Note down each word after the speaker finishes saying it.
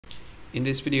In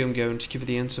this video, I'm going to give you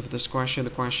the answer for this question.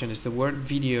 The question is, the word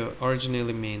video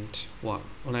originally meant what?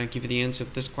 Well, I'll give you the answer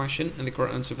for this question, and the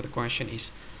correct answer for the question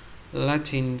is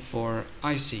Latin for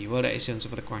I see. Well, that is the answer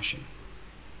for the question.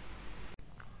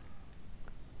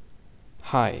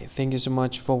 Hi, thank you so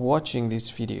much for watching this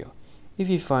video. If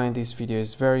you find this video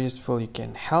is very useful, you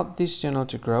can help this channel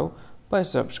to grow by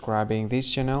subscribing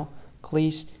this channel.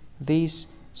 Please this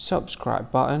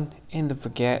subscribe button and don't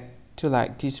forget to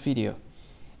like this video.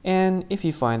 And if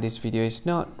you find this video is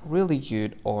not really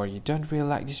good, or you don't really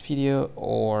like this video,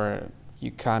 or you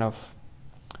kind of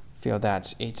feel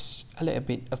that it's a little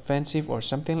bit offensive or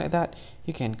something like that,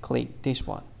 you can click this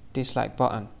one, dislike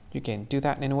button. You can do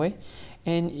that anyway.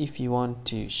 And if you want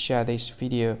to share this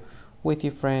video with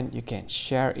your friend, you can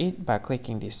share it by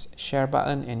clicking this share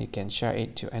button, and you can share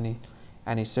it to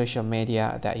any social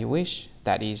media that you wish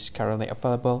that is currently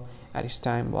available at this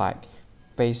time, like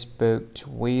Facebook,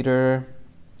 Twitter,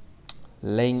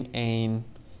 LinkedIn,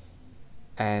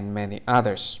 and many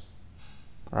others,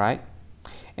 right?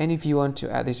 And if you want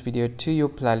to add this video to your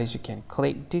playlist, you can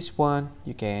click this one.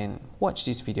 You can watch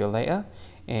this video later,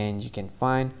 and you can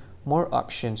find more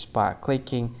options by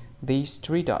clicking these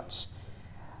three dots.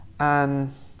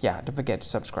 And yeah, don't forget to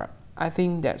subscribe. I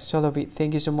think that's all of it.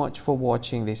 Thank you so much for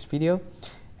watching this video,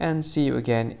 and see you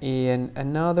again in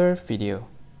another video.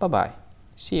 Bye bye.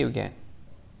 See you again.